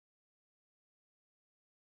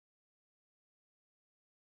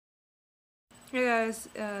Hey guys,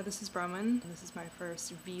 this is Bronwyn. This is my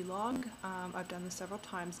first vlog. I've done this several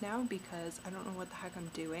times now because I don't know what the heck I'm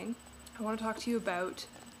doing. I want to talk to you about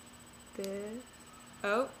the...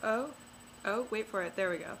 Oh, wait for it. There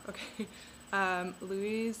we go. Okay.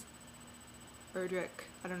 Louise Erdrich.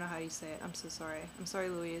 I don't know how you say it. I'm so sorry. I'm sorry,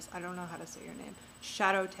 Louise. I don't know how to say your name.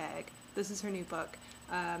 Shadow Tag. This is her new book.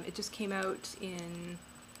 It just came out in...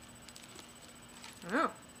 I don't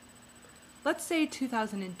know. Let's say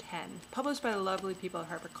 2010, published by the lovely people at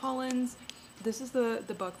HarperCollins. This is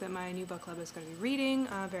the book that my new book club is going to be reading.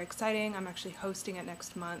 Very exciting. I'm actually hosting it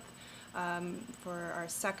next month for our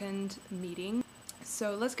second meeting.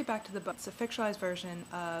 So let's get back to the book. It's a fictionalized version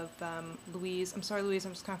of Louise. I'm sorry, Louise,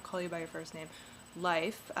 I'm just going to call you by your first name.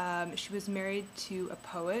 Life. She was married to a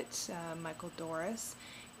poet, Michael Doris,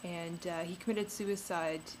 and he committed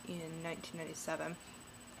suicide in 1997.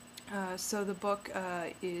 So the book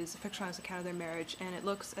is a fictionalized account of their marriage, and it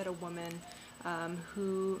looks at a woman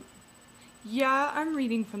who, yeah, I'm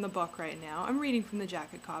reading from the book right now. I'm reading from the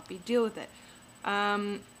jacket copy. Deal with it.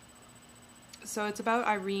 So it's about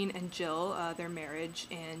Irene and Jill, their marriage,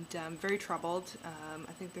 and very troubled.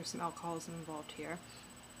 I think there's some alcoholism involved here.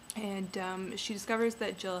 And she discovers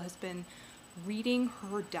that Jill has been reading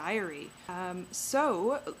her diary.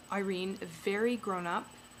 So Irene, very grown up,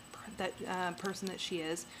 that person that she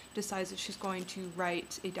is, decides that she's going to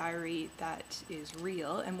write a diary that is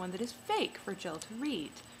real and one that is fake for Jill to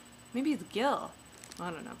read. Maybe it's Gil.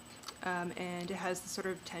 I don't know. And it has this sort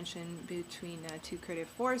of tension between two creative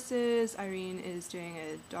forces. Irene is doing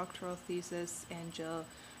a doctoral thesis, and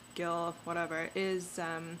Gil, whatever, is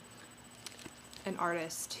an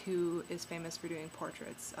artist who is famous for doing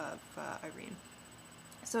portraits of Irene.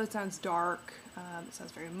 So it sounds dark, it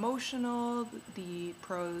sounds very emotional, the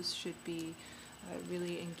prose should be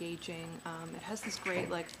really engaging. It has this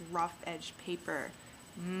great like rough edge paper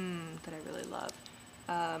that I really love.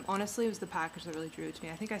 Honestly, it was the package that really drew it to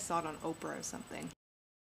me. I think I saw it on Oprah or something,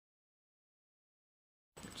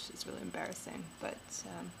 which is really embarrassing, but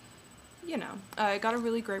you know. I got a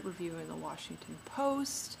really great review in the Washington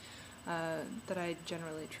Post. That I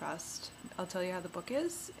generally trust. I'll tell you how the book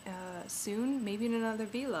is soon, maybe in another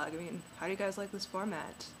vlog. I mean, how do you guys like this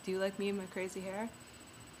format? Do you like me and my crazy hair?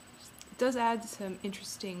 It does add some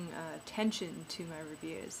interesting tension to my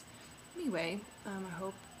reviews. Anyway, I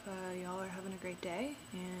hope y'all are having a great day,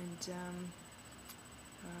 and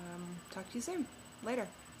talk to you soon. Later.